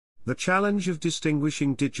The challenge of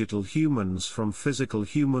distinguishing digital humans from physical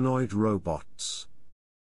humanoid robots.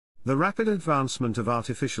 The rapid advancement of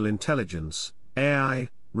artificial intelligence, AI,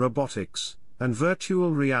 robotics, and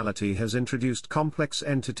virtual reality has introduced complex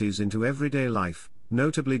entities into everyday life,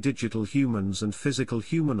 notably digital humans and physical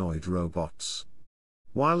humanoid robots.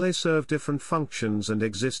 While they serve different functions and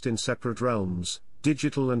exist in separate realms,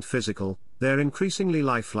 digital and physical, their increasingly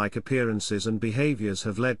lifelike appearances and behaviors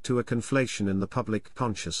have led to a conflation in the public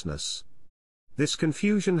consciousness. This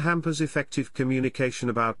confusion hampers effective communication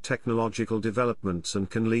about technological developments and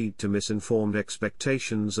can lead to misinformed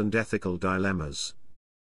expectations and ethical dilemmas.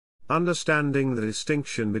 Understanding the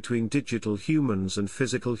distinction between digital humans and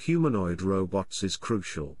physical humanoid robots is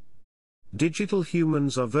crucial. Digital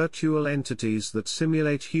humans are virtual entities that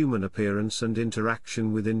simulate human appearance and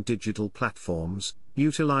interaction within digital platforms,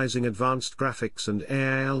 utilizing advanced graphics and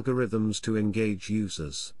AI algorithms to engage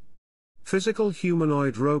users. Physical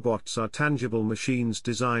humanoid robots are tangible machines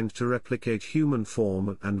designed to replicate human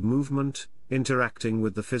form and movement, interacting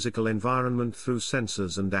with the physical environment through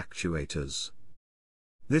sensors and actuators.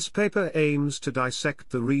 This paper aims to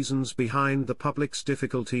dissect the reasons behind the public's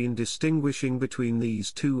difficulty in distinguishing between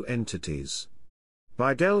these two entities.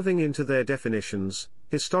 By delving into their definitions,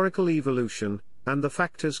 historical evolution, and the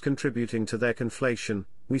factors contributing to their conflation,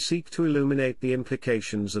 we seek to illuminate the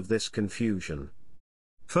implications of this confusion.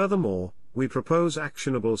 Furthermore, we propose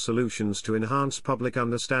actionable solutions to enhance public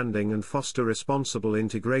understanding and foster responsible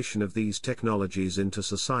integration of these technologies into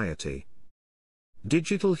society.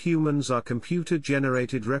 Digital humans are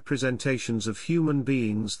computer-generated representations of human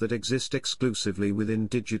beings that exist exclusively within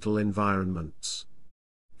digital environments.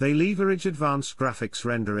 They leverage advanced graphics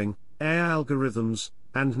rendering, AI algorithms,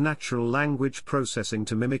 and natural language processing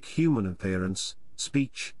to mimic human appearance,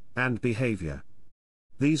 speech, and behavior.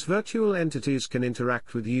 These virtual entities can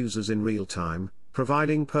interact with users in real time,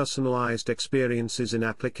 providing personalized experiences in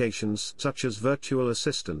applications such as virtual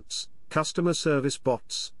assistants, customer service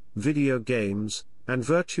bots, video games, and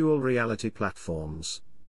virtual reality platforms.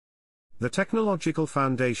 The technological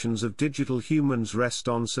foundations of digital humans rest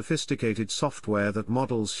on sophisticated software that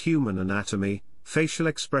models human anatomy, facial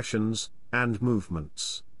expressions, and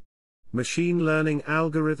movements. Machine learning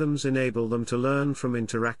algorithms enable them to learn from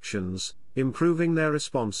interactions, improving their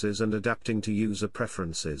responses and adapting to user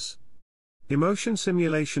preferences. Emotion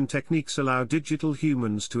simulation techniques allow digital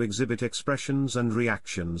humans to exhibit expressions and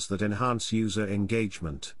reactions that enhance user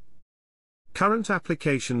engagement. Current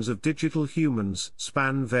applications of digital humans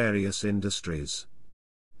span various industries.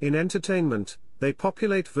 In entertainment, they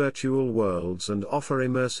populate virtual worlds and offer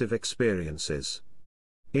immersive experiences.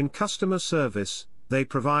 In customer service, they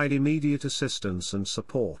provide immediate assistance and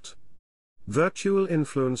support. Virtual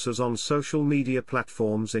influencers on social media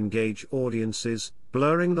platforms engage audiences,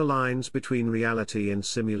 blurring the lines between reality and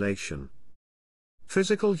simulation.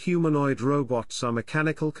 Physical humanoid robots are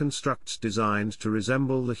mechanical constructs designed to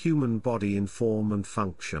resemble the human body in form and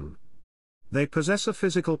function. They possess a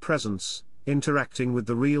physical presence, interacting with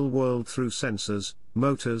the real world through sensors,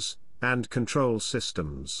 motors, and control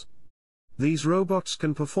systems. These robots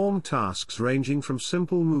can perform tasks ranging from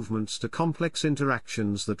simple movements to complex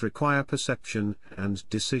interactions that require perception and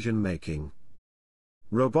decision-making.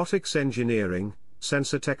 Robotics engineering,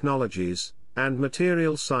 sensor technologies, and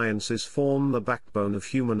material sciences form the backbone of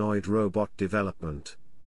humanoid robot development.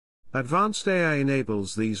 Advanced AI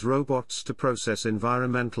enables these robots to process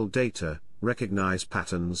environmental data, recognize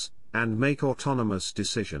patterns, and make autonomous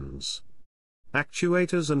decisions.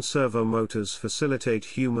 Actuators and servo motors facilitate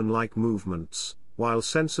human-like movements, while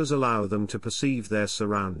sensors allow them to perceive their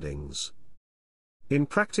surroundings. In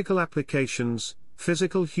practical applications,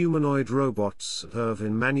 physical humanoid robots serve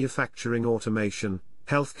in manufacturing automation,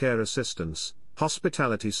 healthcare assistance,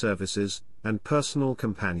 hospitality services, and personal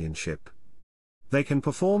companionship. They can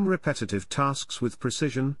perform repetitive tasks with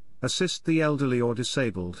precision, assist the elderly or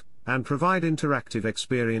disabled, and provide interactive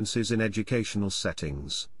experiences in educational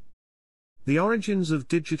settings. The origins of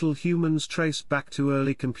digital humans trace back to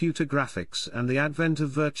early computer graphics and the advent of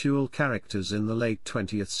virtual characters in the late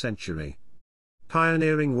 20th century.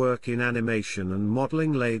 Pioneering work in animation and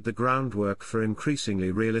modeling laid the groundwork for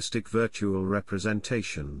increasingly realistic virtual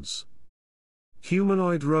representations.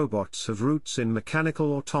 Humanoid robots have roots in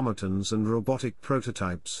mechanical automatons and robotic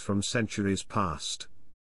prototypes from centuries past.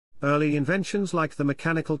 Early inventions like the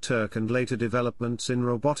mechanical Turk and later developments in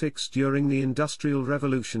robotics during the Industrial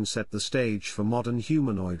Revolution set the stage for modern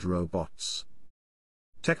humanoid robots.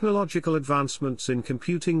 Technological advancements in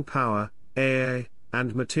computing power, AI,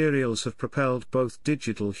 and materials have propelled both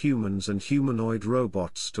digital humans and humanoid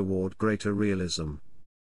robots toward greater realism.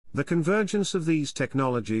 The convergence of these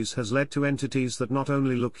technologies has led to entities that not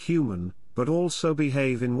only look human, but also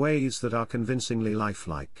behave in ways that are convincingly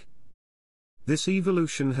lifelike. This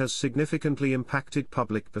evolution has significantly impacted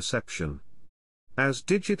public perception. As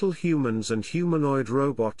digital humans and humanoid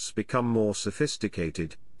robots become more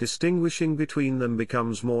sophisticated, distinguishing between them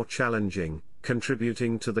becomes more challenging,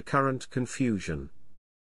 contributing to the current confusion.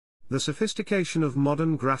 The sophistication of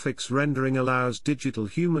modern graphics rendering allows digital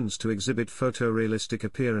humans to exhibit photorealistic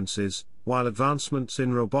appearances, while advancements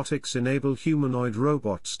in robotics enable humanoid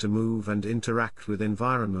robots to move and interact with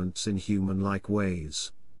environments in human-like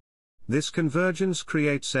ways. This convergence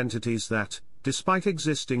creates entities that, despite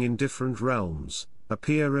existing in different realms,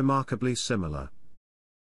 appear remarkably similar.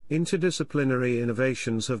 Interdisciplinary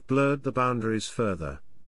innovations have blurred the boundaries further.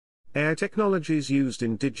 AI technologies used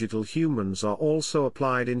in digital humans are also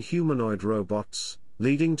applied in humanoid robots,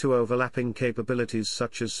 leading to overlapping capabilities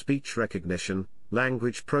such as speech recognition,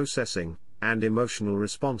 language processing, and emotional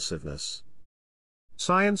responsiveness.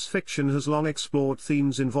 Science fiction has long explored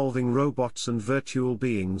themes involving robots and virtual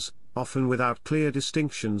beings, often without clear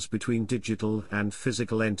distinctions between digital and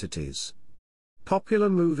physical entities. Popular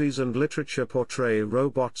movies and literature portray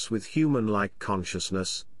robots with human-like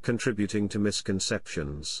consciousness, contributing to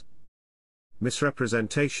misconceptions.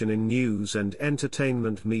 Misrepresentation in news and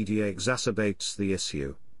entertainment media exacerbates the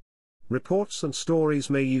issue. Reports and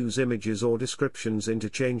stories may use images or descriptions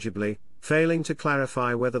interchangeably, failing to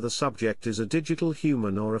clarify whether the subject is a digital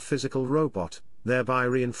human or a physical robot, thereby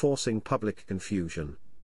reinforcing public confusion.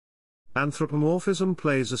 Anthropomorphism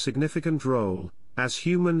plays a significant role, as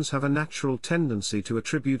humans have a natural tendency to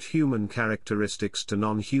attribute human characteristics to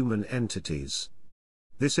non-human entities.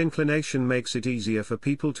 This inclination makes it easier for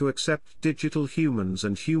people to accept digital humans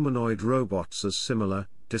and humanoid robots as similar,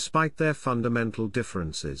 despite their fundamental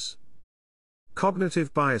differences.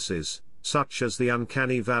 Cognitive biases, such as the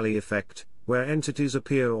uncanny valley effect, where entities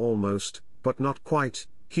appear almost, but not quite,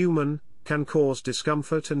 human, can cause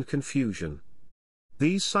discomfort and confusion.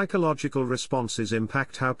 These psychological responses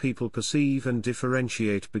impact how people perceive and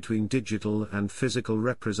differentiate between digital and physical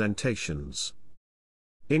representations.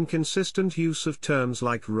 Inconsistent use of terms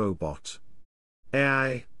like robot,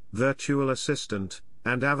 AI, virtual assistant,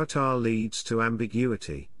 and avatar leads to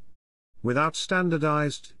ambiguity. Without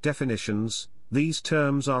standardized definitions, these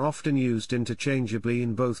terms are often used interchangeably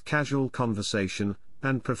in both casual conversation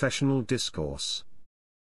and professional discourse.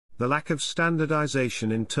 The lack of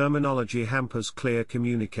standardization in terminology hampers clear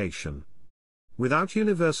communication. Without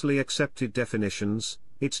universally accepted definitions,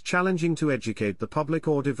 it's challenging to educate the public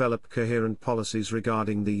or develop coherent policies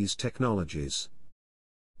regarding these technologies.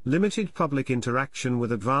 Limited public interaction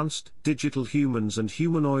with advanced digital humans and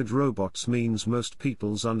humanoid robots means most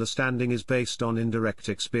people's understanding is based on indirect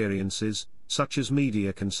experiences, such as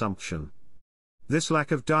media consumption. This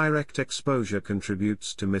lack of direct exposure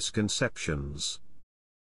contributes to misconceptions.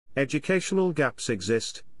 Educational gaps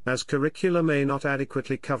exist, as curricula may not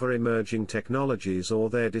adequately cover emerging technologies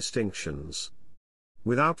or their distinctions.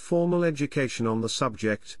 Without formal education on the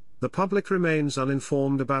subject, the public remains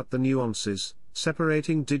uninformed about the nuances,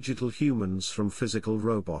 separating digital humans from physical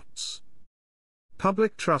robots.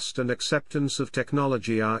 Public trust and acceptance of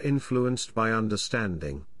technology are influenced by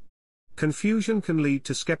understanding. Confusion can lead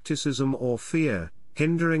to skepticism or fear,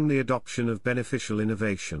 hindering the adoption of beneficial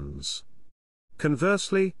innovations.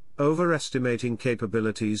 Conversely, overestimating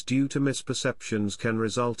capabilities due to misperceptions can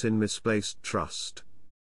result in misplaced trust.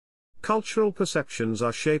 Cultural perceptions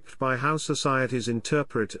are shaped by how societies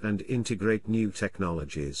interpret and integrate new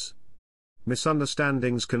technologies.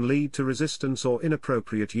 Misunderstandings can lead to resistance or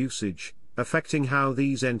inappropriate usage, affecting how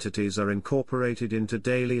these entities are incorporated into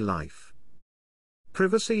daily life.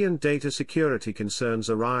 Privacy and data security concerns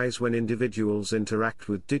arise when individuals interact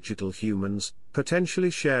with digital humans, potentially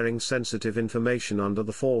sharing sensitive information under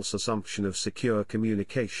the false assumption of secure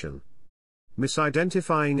communication.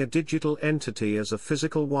 Misidentifying a digital entity as a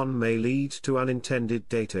physical one may lead to unintended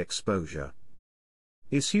data exposure.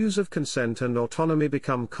 Issues of consent and autonomy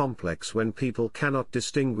become complex when people cannot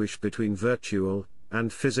distinguish between virtual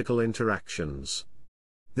and physical interactions.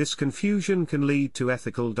 This confusion can lead to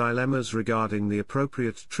ethical dilemmas regarding the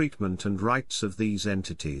appropriate treatment and rights of these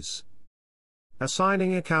entities.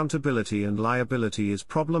 Assigning accountability and liability is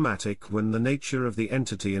problematic when the nature of the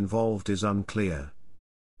entity involved is unclear.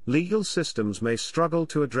 Legal systems may struggle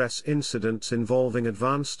to address incidents involving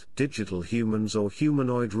advanced digital humans or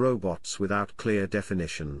humanoid robots without clear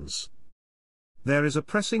definitions. There is a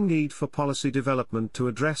pressing need for policy development to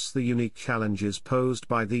address the unique challenges posed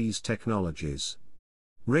by these technologies.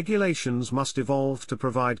 Regulations must evolve to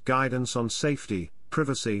provide guidance on safety,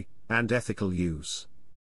 privacy, and ethical use.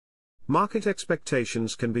 Market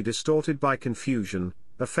expectations can be distorted by confusion,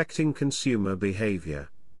 affecting consumer behavior.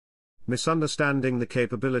 Misunderstanding the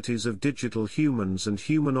capabilities of digital humans and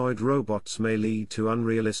humanoid robots may lead to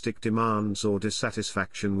unrealistic demands or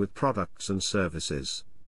dissatisfaction with products and services.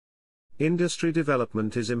 Industry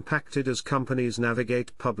development is impacted as companies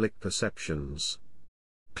navigate public perceptions.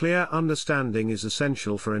 Clear understanding is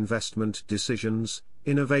essential for investment decisions,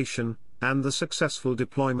 innovation, and the successful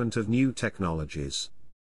deployment of new technologies.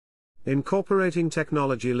 Incorporating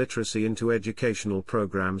technology literacy into educational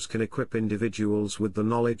programs can equip individuals with the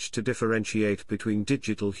knowledge to differentiate between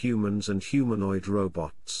digital humans and humanoid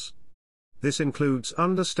robots. This includes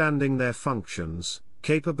understanding their functions,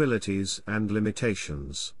 capabilities, and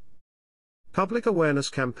limitations. Public awareness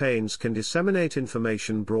campaigns can disseminate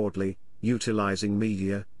information broadly, utilizing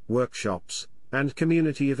media, workshops, and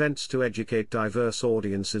community events to educate diverse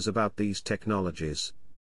audiences about these technologies.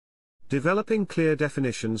 Developing clear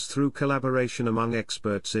definitions through collaboration among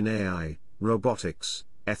experts in AI, robotics,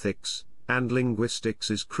 ethics, and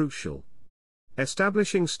linguistics is crucial.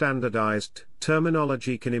 Establishing standardized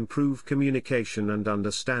terminology can improve communication and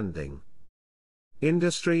understanding.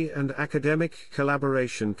 Industry and academic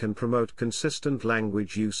collaboration can promote consistent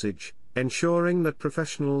language usage, ensuring that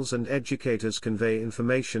professionals and educators convey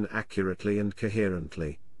information accurately and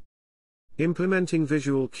coherently. Implementing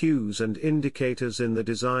visual cues and indicators in the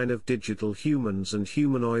design of digital humans and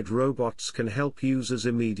humanoid robots can help users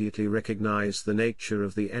immediately recognize the nature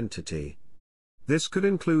of the entity. This could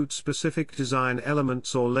include specific design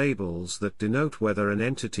elements or labels that denote whether an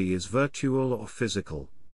entity is virtual or physical.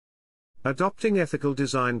 Adopting ethical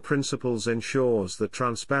design principles ensures that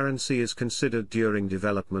transparency is considered during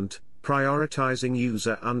development, prioritizing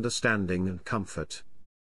user understanding and comfort.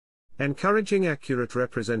 Encouraging accurate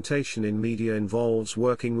representation in media involves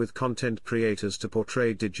working with content creators to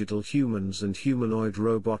portray digital humans and humanoid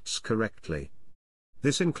robots correctly.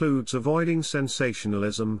 This includes avoiding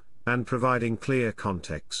sensationalism and providing clear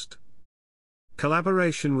context.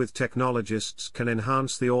 Collaboration with technologists can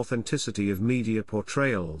enhance the authenticity of media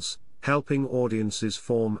portrayals, helping audiences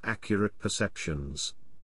form accurate perceptions.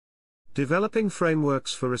 Developing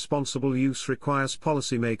frameworks for responsible use requires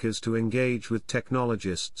policymakers to engage with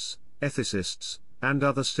technologists, ethicists, and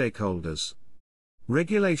other stakeholders.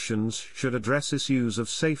 Regulations should address issues of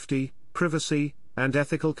safety, privacy, and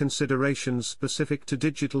ethical considerations specific to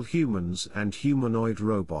digital humans and humanoid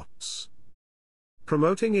robots.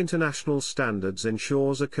 Promoting international standards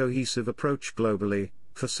ensures a cohesive approach globally,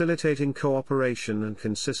 facilitating cooperation and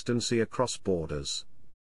consistency across borders.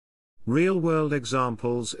 Real-world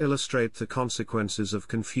examples illustrate the consequences of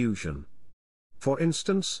confusion. For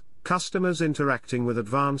instance, customers interacting with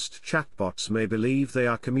advanced chatbots may believe they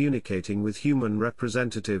are communicating with human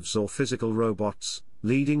representatives or physical robots,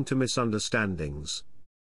 leading to misunderstandings.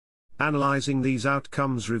 Analyzing these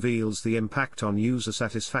outcomes reveals the impact on user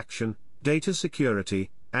satisfaction, data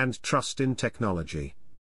security, and trust in technology.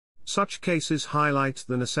 Such cases highlight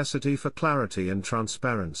the necessity for clarity and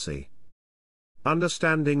transparency.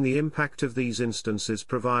 Understanding the impact of these instances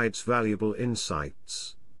provides valuable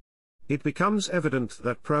insights. It becomes evident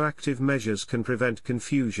that proactive measures can prevent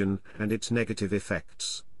confusion and its negative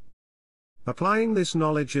effects. Applying this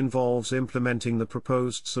knowledge involves implementing the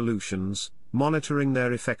proposed solutions, monitoring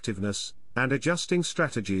their effectiveness, and adjusting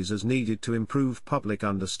strategies as needed to improve public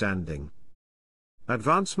understanding.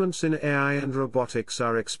 Advancements in AI and robotics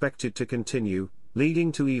are expected to continue,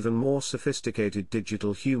 leading to even more sophisticated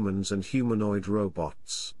digital humans and humanoid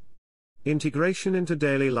robots. Integration into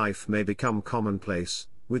daily life may become commonplace,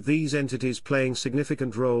 with these entities playing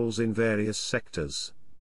significant roles in various sectors.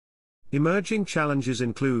 Emerging challenges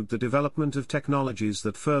include the development of technologies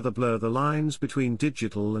that further blur the lines between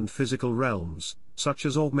digital and physical realms, such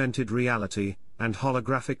as augmented reality and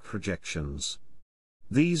holographic projections.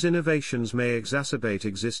 These innovations may exacerbate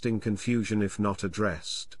existing confusion if not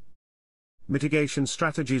addressed. Mitigation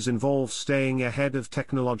strategies involve staying ahead of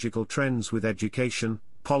technological trends with education,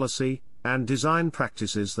 policy, and design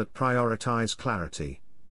practices that prioritize clarity.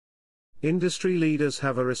 Industry leaders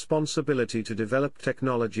have a responsibility to develop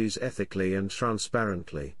technologies ethically and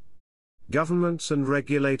transparently. Governments and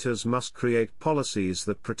regulators must create policies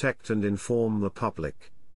that protect and inform the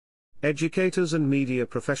public. Educators and media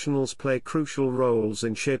professionals play crucial roles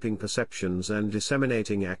in shaping perceptions and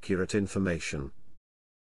disseminating accurate information.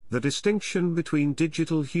 The distinction between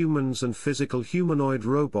digital humans and physical humanoid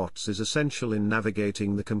robots is essential in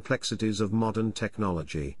navigating the complexities of modern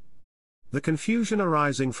technology. The confusion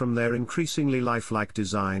arising from their increasingly lifelike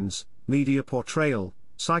designs, media portrayal,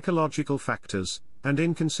 psychological factors, and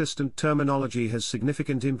inconsistent terminology has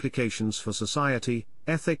significant implications for society,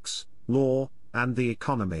 ethics, law, and the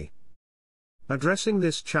economy. Addressing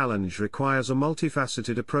this challenge requires a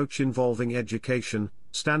multifaceted approach involving education,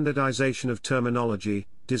 standardization of terminology,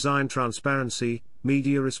 design transparency,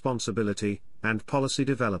 media responsibility, and policy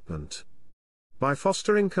development. By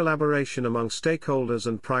fostering collaboration among stakeholders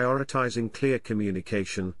and prioritizing clear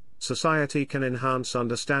communication, society can enhance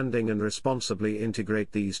understanding and responsibly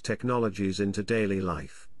integrate these technologies into daily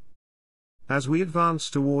life. As we advance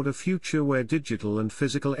toward a future where digital and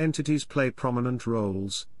physical entities play prominent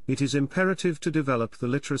roles, it is imperative to develop the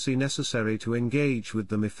literacy necessary to engage with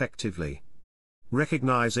them effectively.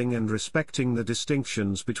 Recognizing and respecting the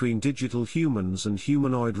distinctions between digital humans and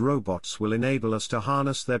humanoid robots will enable us to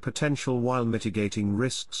harness their potential while mitigating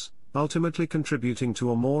risks, ultimately contributing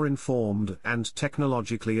to a more informed and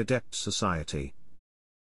technologically adept society.